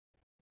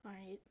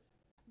Alright,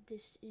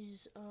 this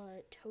is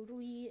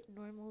totally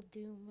normal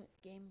Doom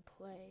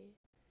gameplay.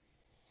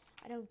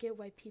 I don't get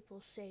why people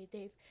say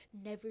they've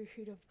never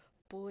heard of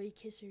Boy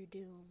Kisser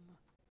Doom.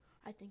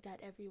 I think that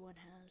everyone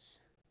has.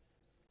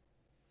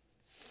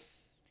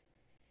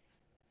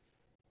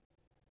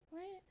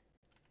 What?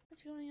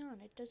 What's going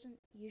on? It doesn't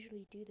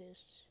usually do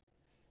this.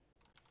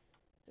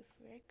 The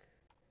frick?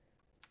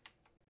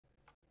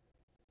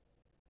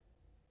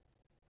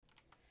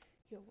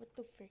 Yo, what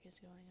the frick is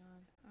going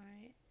on?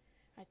 Alright.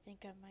 I think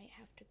I might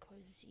have to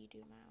close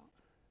ZDoom out.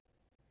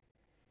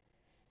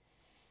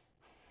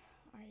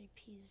 RIP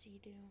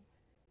ZDoom.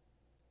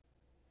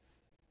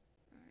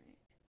 Alright.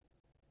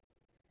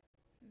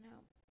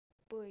 Now,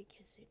 Boy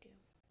Kisser Doom.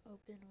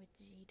 Open with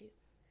ZDoom.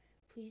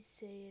 Please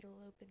say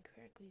it'll open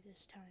correctly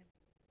this time.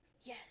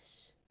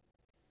 Yes!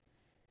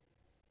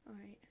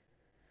 Alright.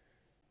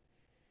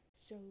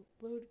 So,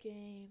 load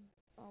game.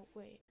 Oh,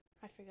 wait.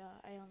 I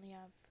forgot. I only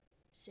have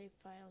save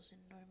files in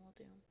normal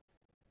Doom.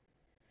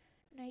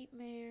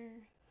 Nightmare.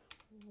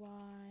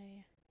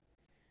 Why?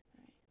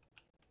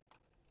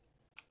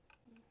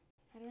 Alright.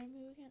 How do I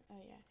move again?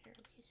 Oh, yeah.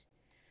 Arrow keys.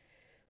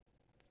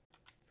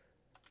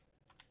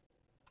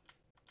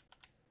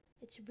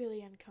 It's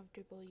really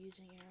uncomfortable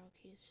using arrow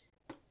keys.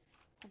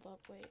 Hold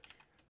up, wait.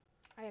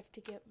 I have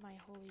to get my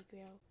holy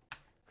grail.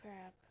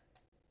 Crap.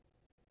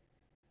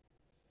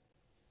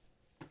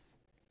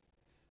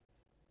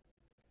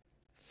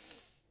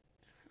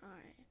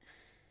 Alright.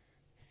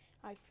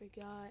 I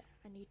forgot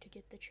I need to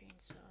get the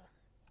chainsaw.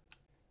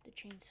 The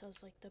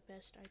chainsaw's like the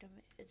best item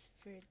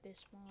for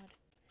this mod.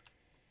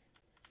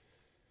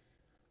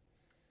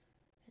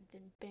 And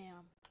then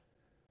bam.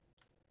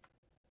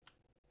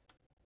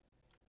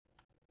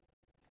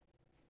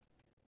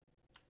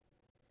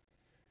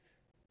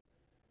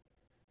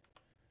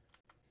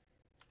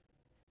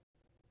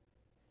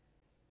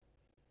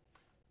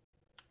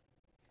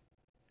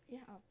 Yeah,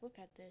 look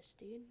at this,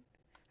 dude.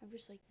 I'm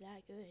just like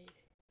that good.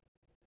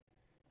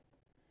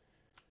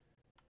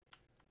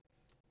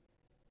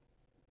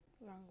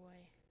 Wrong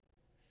way.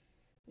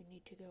 We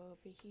need to go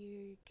over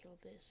here, kill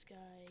this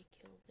guy,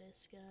 kill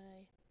this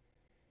guy.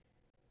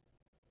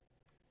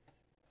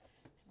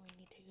 And we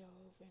need to go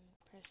over and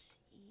press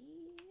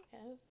E,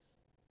 F.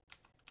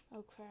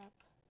 Oh crap.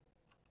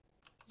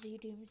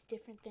 ZDoom is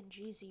different than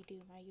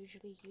GZDoom. I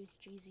usually use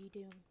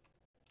GZDoom.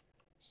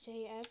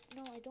 Say F?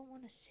 No, I don't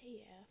want to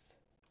say F.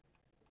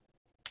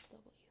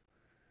 W.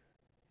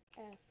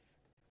 F.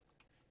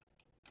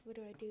 What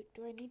do I do?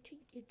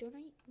 Don't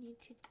I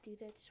need to do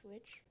that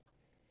switch?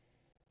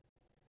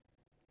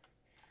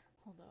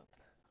 Hold up.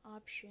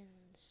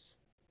 Options.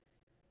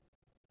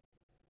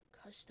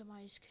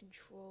 Customize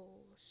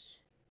controls.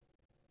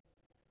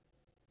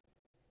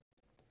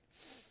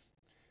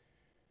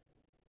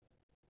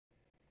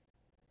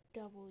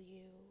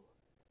 W.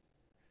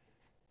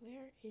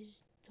 Where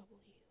is W?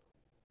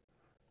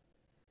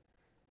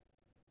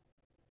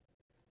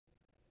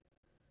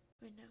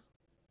 Right now.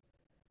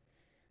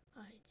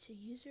 Alright, so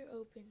user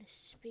open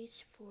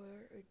space 4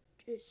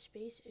 or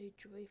space a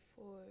joy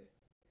 4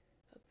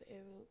 up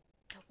arrow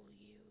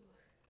W.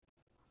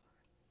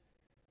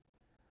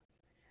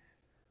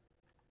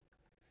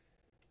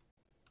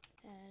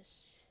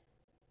 S.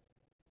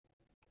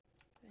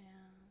 Bam.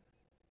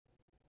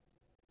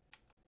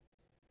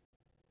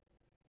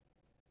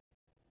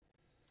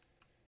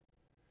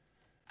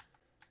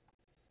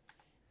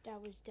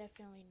 That was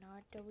definitely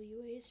not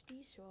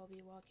WASD, so I'll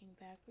be walking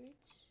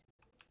backwards.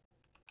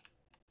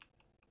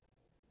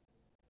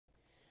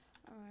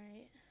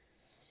 Alright,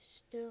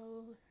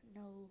 still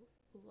no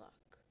luck.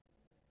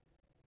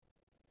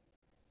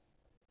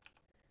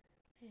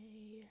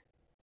 A,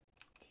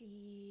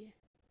 T,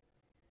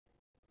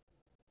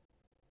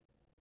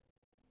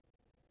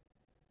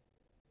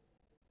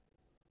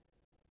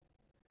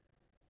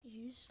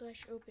 use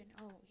slash open.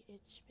 Oh,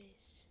 it's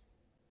space.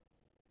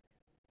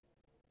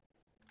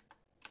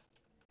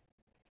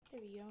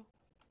 There we go.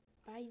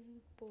 Bye,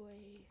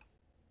 boy.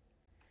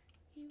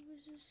 He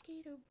was a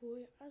skater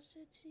boy. I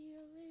said, see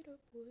you later,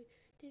 boy.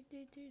 Dun,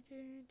 dun, dun,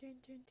 dun, dun,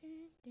 dun,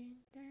 dun, dun,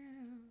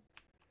 dun.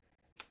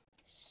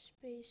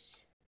 Space.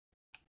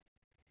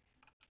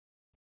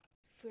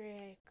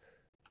 Frick.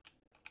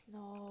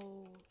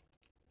 No.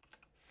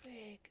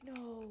 Frick,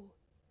 no.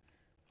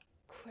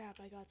 Crap,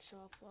 I got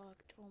soft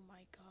locked. Oh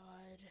my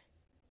god.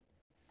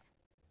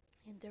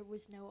 And there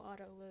was no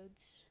auto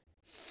loads.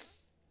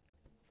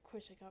 Of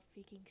course I got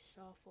freaking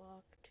soft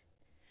locked.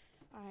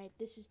 Alright,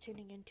 this is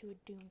turning into a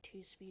Doom 2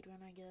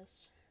 speedrun, I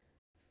guess.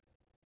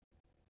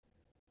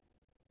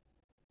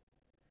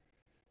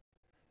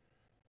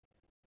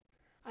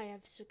 I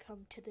have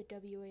succumbed to the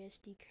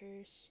WASD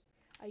curse.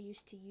 I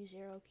used to use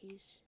arrow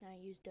keys, now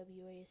I use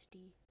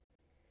WASD.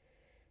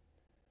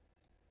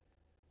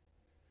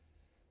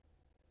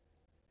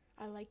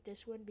 I like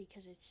this one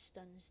because it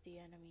stuns the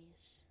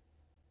enemies.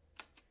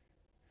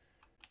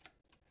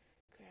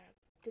 Crap.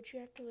 Don't you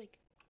have to like...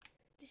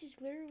 This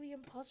is literally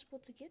impossible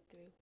to get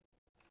through.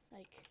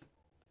 Like,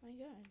 my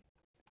god.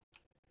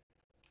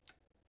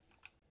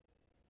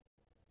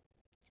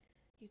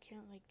 You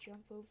can't like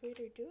jump over it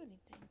or do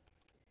anything.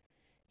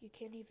 You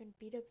can't even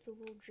beat up the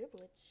little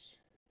giblets.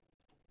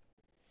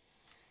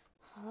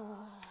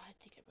 I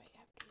think I might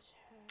have these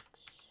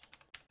hacks.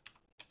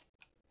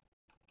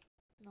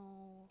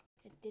 No,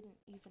 it didn't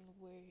even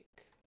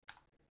work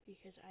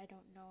because I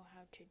don't know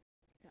how to.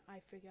 I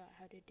forgot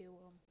how to do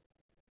them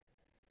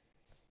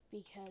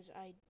because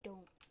I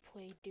don't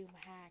play Doom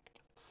hacked.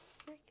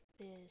 Frick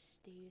this,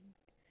 dude.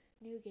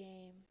 New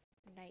game,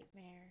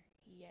 nightmare,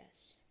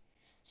 yes.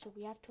 So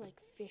we have to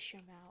like fish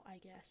him out, I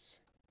guess.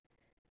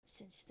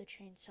 Since the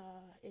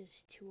chainsaw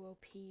is too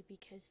OP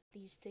because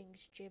these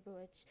things,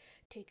 giblets,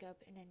 take up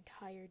an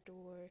entire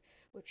door,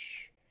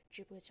 which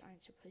giblets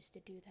aren't supposed to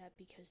do that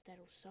because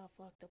that'll soft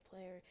lock the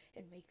player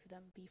and make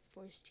them be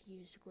forced to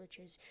use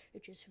glitches or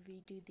just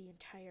redo the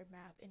entire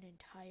map an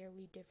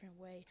entirely different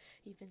way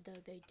even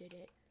though they did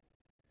it.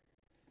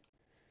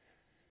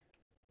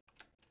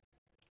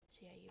 So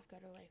yeah, you've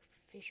got to like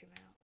fish them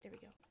out. There we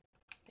go.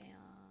 Bam.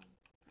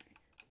 Alright.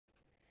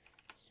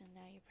 So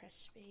now you press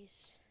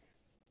space.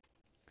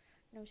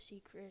 No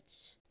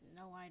secrets,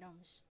 no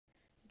items,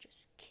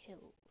 just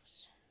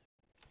kills.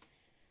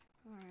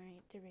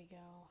 Alright, there we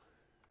go.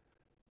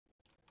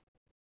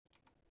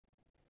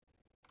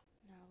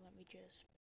 Now let me just